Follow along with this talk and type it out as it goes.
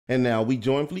And now we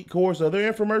join FleetCor's other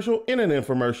infomercial in an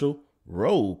infomercial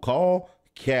roll call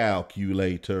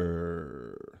calculator.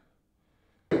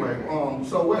 Anyway,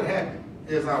 so what happened,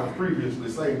 as I was previously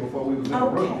saying before we was in the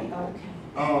room.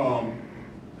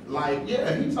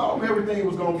 Yeah, he told me everything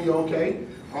was gonna be okay.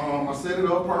 I set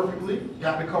it up perfectly,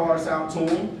 got the cards out to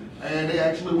him, and they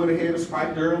actually went ahead and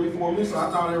spiked early for me, so I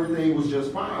thought everything was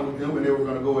just fine with them and they were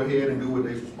gonna go ahead and do what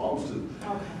they were supposed to.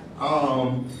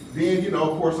 Then, you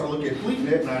know, of course, I look at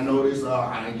FleetNet and I notice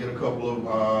I didn't get a couple of,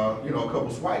 a couple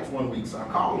swipes one week. So I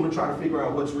call them and try to figure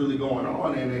out what's really going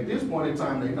on. And at this point in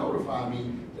time, they notify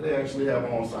me that they actually have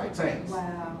on-site tanks.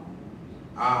 Wow.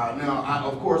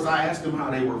 Of course, I asked them how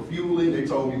they were fueling. They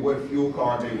told me what fuel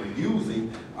card they were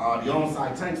using. The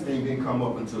on-site tanks thing didn't come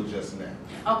up until just now.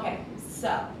 Okay,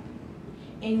 so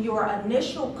in your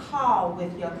initial call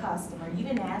with your customer, you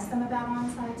didn't ask them about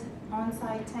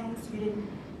on-site tanks? You didn't?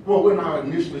 Well, when I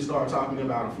initially started talking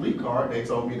about a fleet card, they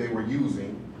told me they were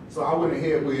using. So I went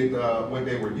ahead with what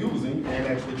they were using and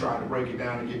actually tried to break it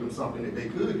down and give them something that they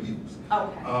could use.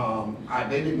 Okay.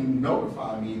 They didn't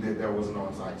notify me that there was an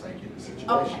on-site tank in the situation.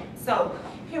 Okay, so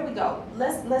here we go.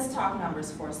 Let's talk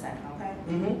numbers for a second, okay?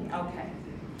 Mm-hmm. Okay.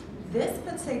 This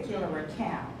particular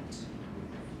account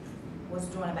was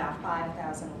doing about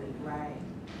 $5,000 a week, right?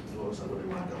 So what they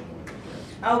want to do.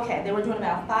 Okay, they were doing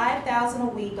about $5,000 a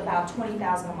week, about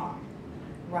 $20,000 a month,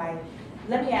 right?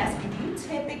 Let me ask you, you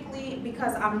typically,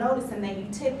 because I'm noticing that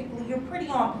you're pretty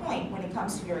on point when it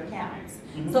comes to your accounts.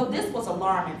 Mm-hmm. So this was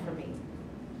alarming for me,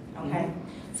 okay?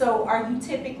 Mm-hmm. So are you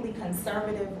typically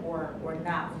conservative or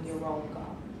not when you roll call?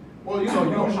 Well, you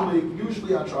know,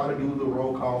 usually I try to do the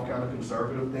roll call kind of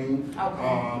conservative thing.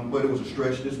 Okay. But it was a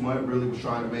stretch this month, really was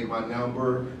trying to make my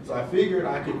number. So I figured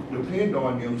I could depend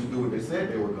on them to do what they said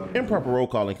they were going to do. Improper roll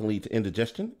calling can lead to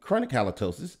indigestion, chronic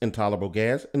halitosis, intolerable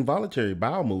gas, involuntary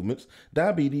bowel movements,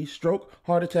 diabetes, stroke,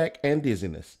 heart attack, and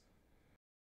dizziness.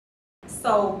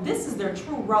 So this is their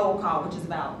true roll call, which is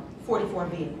about 44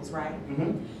 vehicles, right?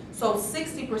 Mm-hmm. So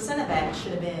 60% of that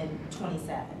should have been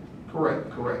 27. Correct.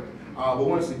 But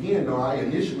once again, though, I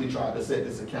initially tried to set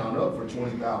this account up for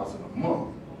 $20,000 a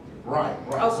month. Right.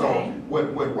 Okay. So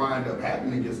what wound up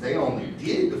happening is they only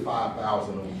did the $5,000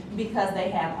 a month. Because they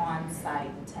have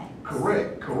on-site tanks.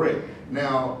 Correct.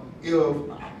 Now,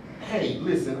 hey,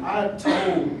 listen, I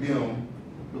told them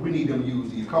that we need them to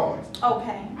use these cards.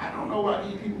 Okay. I don't know why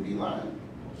these people be lying.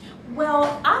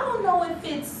 Well, I don't know if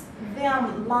it's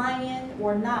them lying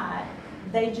or not.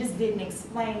 They just didn't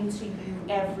explain to you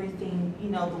everything, you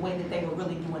know, the way that they were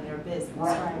really doing their business,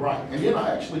 Right. And then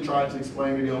I actually tried to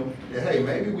explain to them that, hey,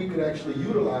 maybe we could actually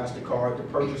utilize the card to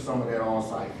purchase some of that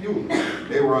on-site fuel.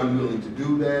 They were unwilling to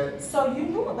do that. So you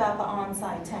knew about the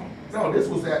on-site tank? No, this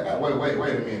was wait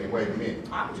a minute.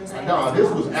 I'm just saying. No, this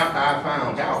was after I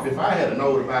found out. If I had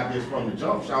known about this from the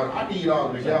jump shot, I need all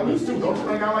of the gallons too. Don't you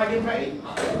think I like getting paid?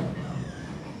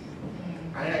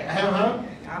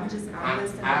 I'm listening.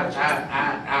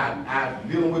 I'm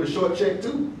dealing with a short check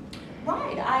too.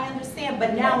 Right, I understand,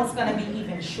 but now it's going to be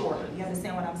even shorter. You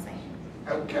understand what I'm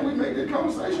saying? Can we make this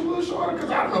conversation a little shorter?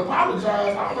 Because I don't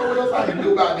apologize. I don't know what else I can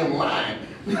do about them lying.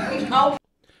 Okay.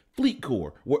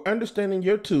 FleetCor, where understanding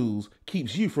your tools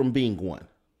keeps you from being one.